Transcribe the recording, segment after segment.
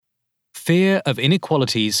Fear of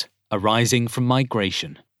inequalities arising from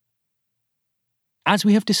migration. As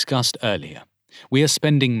we have discussed earlier, we are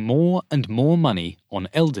spending more and more money on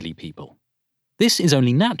elderly people. This is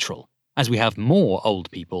only natural, as we have more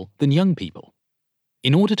old people than young people.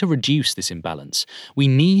 In order to reduce this imbalance, we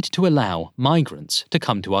need to allow migrants to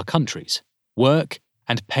come to our countries, work,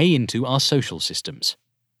 and pay into our social systems.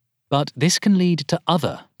 But this can lead to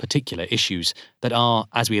other particular issues that are,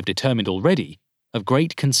 as we have determined already, of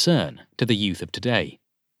great concern to the youth of today.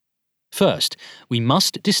 First, we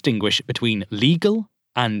must distinguish between legal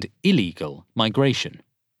and illegal migration.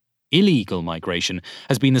 Illegal migration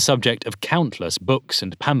has been the subject of countless books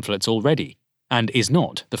and pamphlets already, and is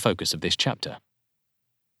not the focus of this chapter.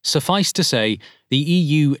 Suffice to say, the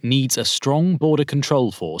EU needs a strong border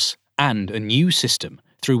control force and a new system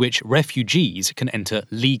through which refugees can enter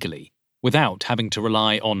legally, without having to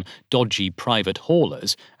rely on dodgy private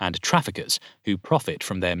haulers and traffickers who profit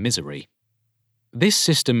from their misery. This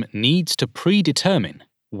system needs to predetermine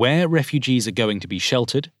where refugees are going to be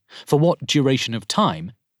sheltered, for what duration of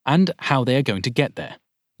time, and how they are going to get there,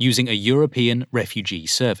 using a European refugee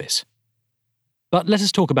service. But let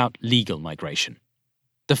us talk about legal migration.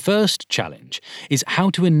 The first challenge is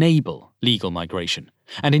how to enable legal migration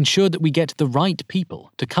and ensure that we get the right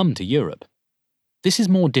people to come to Europe. This is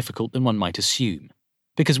more difficult than one might assume,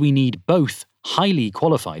 because we need both highly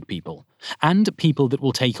qualified people and people that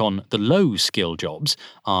will take on the low-skill jobs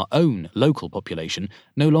our own local population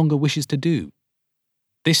no longer wishes to do.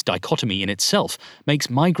 This dichotomy in itself makes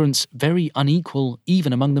migrants very unequal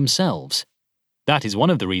even among themselves. That is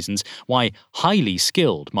one of the reasons why highly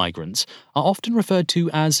skilled migrants are often referred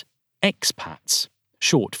to as expats,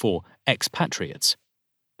 short for expatriates.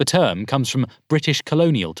 The term comes from British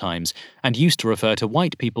colonial times and used to refer to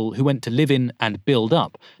white people who went to live in and build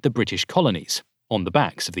up the British colonies on the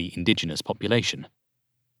backs of the indigenous population.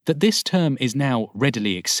 That this term is now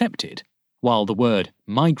readily accepted, while the word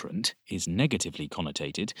migrant is negatively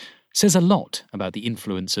connotated, says a lot about the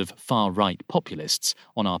influence of far-right populists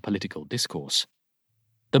on our political discourse.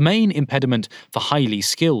 The main impediment for highly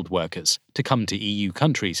skilled workers to come to EU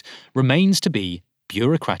countries remains to be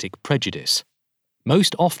bureaucratic prejudice.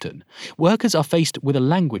 Most often, workers are faced with a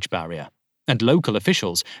language barrier, and local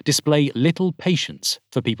officials display little patience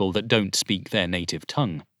for people that don't speak their native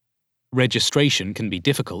tongue. Registration can be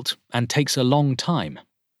difficult and takes a long time.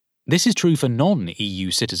 This is true for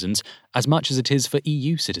non-EU citizens as much as it is for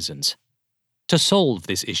EU citizens. To solve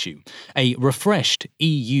this issue, a refreshed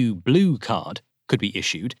EU blue card could be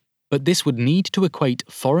issued, but this would need to equate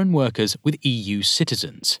foreign workers with EU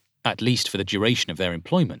citizens, at least for the duration of their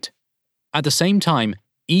employment. At the same time,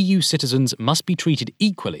 EU citizens must be treated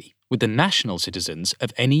equally with the national citizens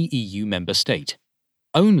of any EU member state.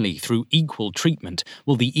 Only through equal treatment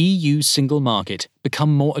will the EU single market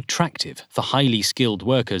become more attractive for highly skilled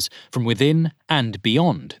workers from within and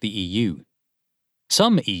beyond the EU.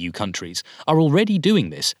 Some EU countries are already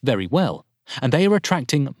doing this very well, and they are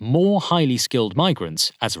attracting more highly skilled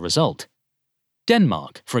migrants as a result.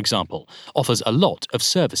 Denmark, for example, offers a lot of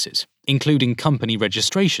services, including company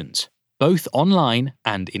registrations, both online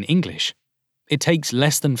and in English. It takes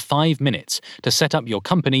less than 5 minutes to set up your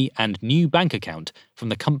company and new bank account from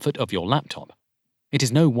the comfort of your laptop. It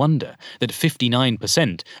is no wonder that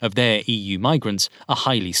 59% of their EU migrants are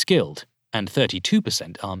highly skilled and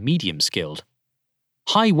 32% are medium skilled.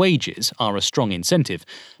 High wages are a strong incentive,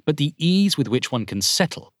 but the ease with which one can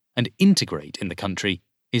settle and integrate in the country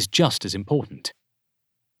is just as important.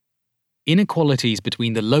 Inequalities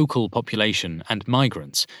between the local population and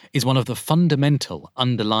migrants is one of the fundamental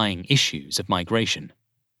underlying issues of migration.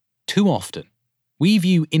 Too often, we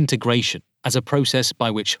view integration as a process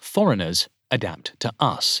by which foreigners adapt to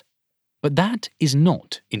us. But that is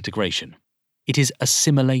not integration. It is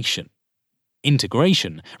assimilation.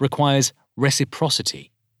 Integration requires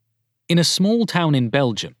reciprocity. In a small town in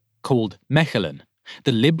Belgium called Mechelen,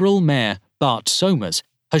 the Liberal mayor Bart Somers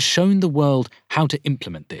has shown the world how to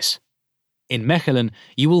implement this. In Mechelen,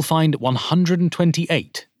 you will find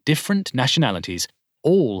 128 different nationalities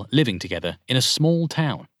all living together in a small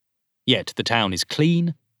town. Yet the town is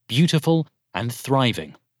clean, beautiful, and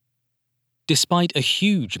thriving. Despite a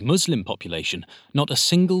huge Muslim population, not a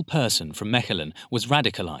single person from Mechelen was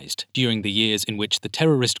radicalized during the years in which the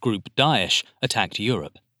terrorist group Daesh attacked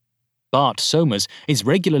Europe. Bart Somers is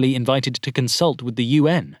regularly invited to consult with the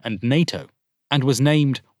UN and NATO, and was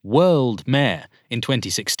named World Mayor in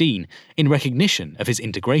 2016 in recognition of his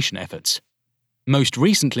integration efforts. Most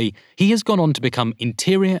recently, he has gone on to become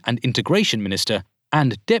Interior and Integration Minister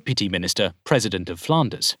and Deputy Minister President of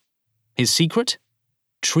Flanders. His secret?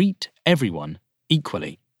 Treat everyone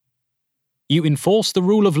equally. You enforce the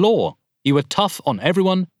rule of law, You are tough on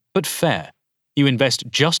everyone, but fair. You invest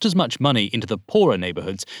just as much money into the poorer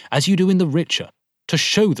neighborhoods as you do in the richer, to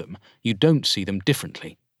show them you don't see them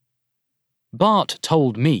differently. Bart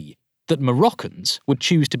told me that Moroccans would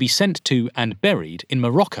choose to be sent to and buried in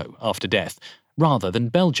Morocco after death rather than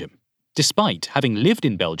Belgium, despite having lived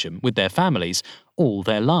in Belgium with their families all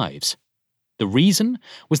their lives. The reason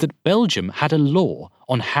was that Belgium had a law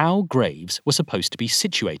on how graves were supposed to be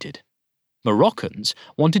situated. Moroccans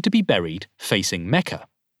wanted to be buried facing Mecca.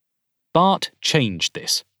 Bart changed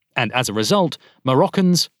this, and as a result,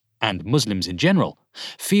 Moroccans, and Muslims in general,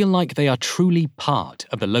 feel like they are truly part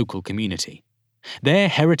of the local community. Their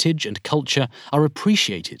heritage and culture are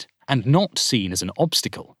appreciated and not seen as an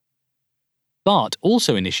obstacle. Bart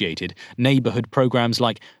also initiated neighbourhood programs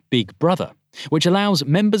like Big Brother, which allows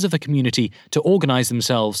members of the community to organise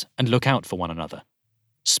themselves and look out for one another.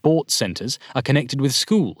 Sports centres are connected with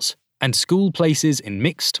schools, and school places in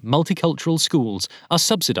mixed, multicultural schools are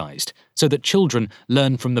subsidised so that children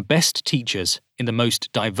learn from the best teachers in the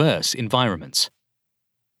most diverse environments.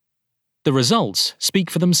 The results speak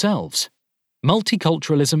for themselves.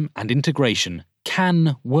 Multiculturalism and integration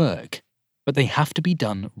can work, but they have to be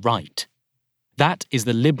done right. That is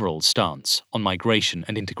the liberal stance on migration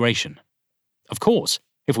and integration. Of course,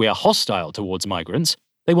 if we are hostile towards migrants,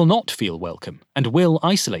 they will not feel welcome and will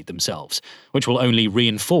isolate themselves, which will only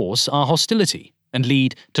reinforce our hostility and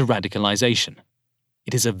lead to radicalization.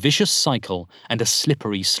 It is a vicious cycle and a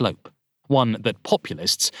slippery slope, one that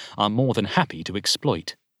populists are more than happy to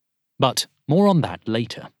exploit. But more on that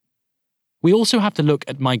later. We also have to look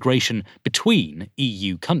at migration between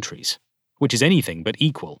EU countries, which is anything but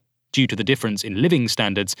equal, due to the difference in living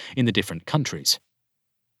standards in the different countries.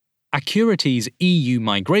 Accurity's EU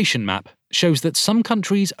migration map shows that some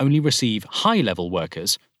countries only receive high-level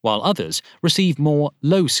workers, while others receive more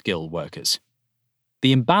low-skill workers.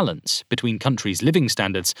 The imbalance between countries' living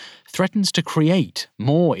standards threatens to create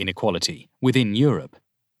more inequality within Europe.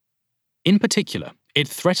 In particular, it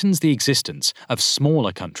threatens the existence of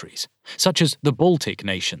smaller countries, such as the Baltic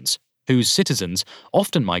nations, whose citizens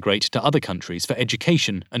often migrate to other countries for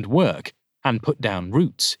education and work and put down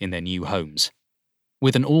roots in their new homes.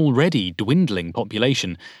 With an already dwindling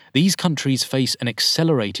population, these countries face an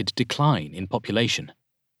accelerated decline in population.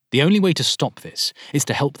 The only way to stop this is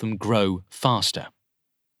to help them grow faster.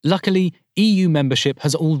 Luckily, EU membership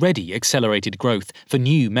has already accelerated growth for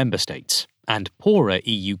new member states, and poorer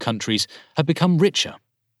EU countries have become richer.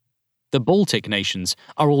 The Baltic nations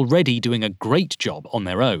are already doing a great job on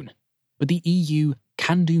their own, but the EU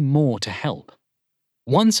can do more to help.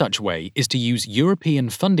 One such way is to use European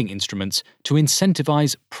funding instruments to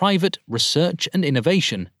incentivize private research and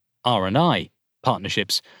innovation (R&I)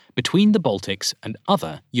 partnerships between the Baltics and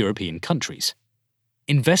other European countries.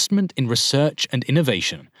 Investment in research and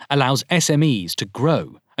innovation allows SMEs to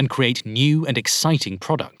grow and create new and exciting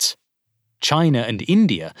products. China and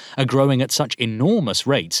India are growing at such enormous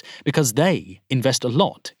rates because they invest a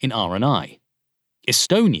lot in R&I.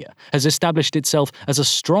 Estonia has established itself as a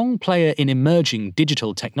strong player in emerging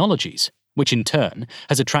digital technologies, which in turn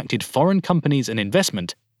has attracted foreign companies and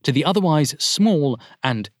investment to the otherwise small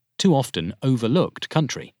and too often overlooked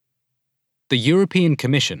country. The European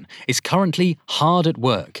Commission is currently hard at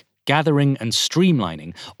work gathering and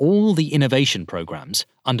streamlining all the innovation programs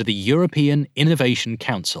under the European Innovation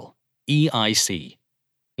Council, EIC.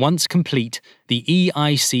 Once complete, the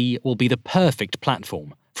EIC will be the perfect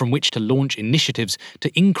platform from which to launch initiatives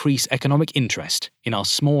to increase economic interest in our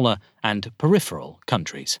smaller and peripheral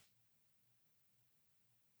countries.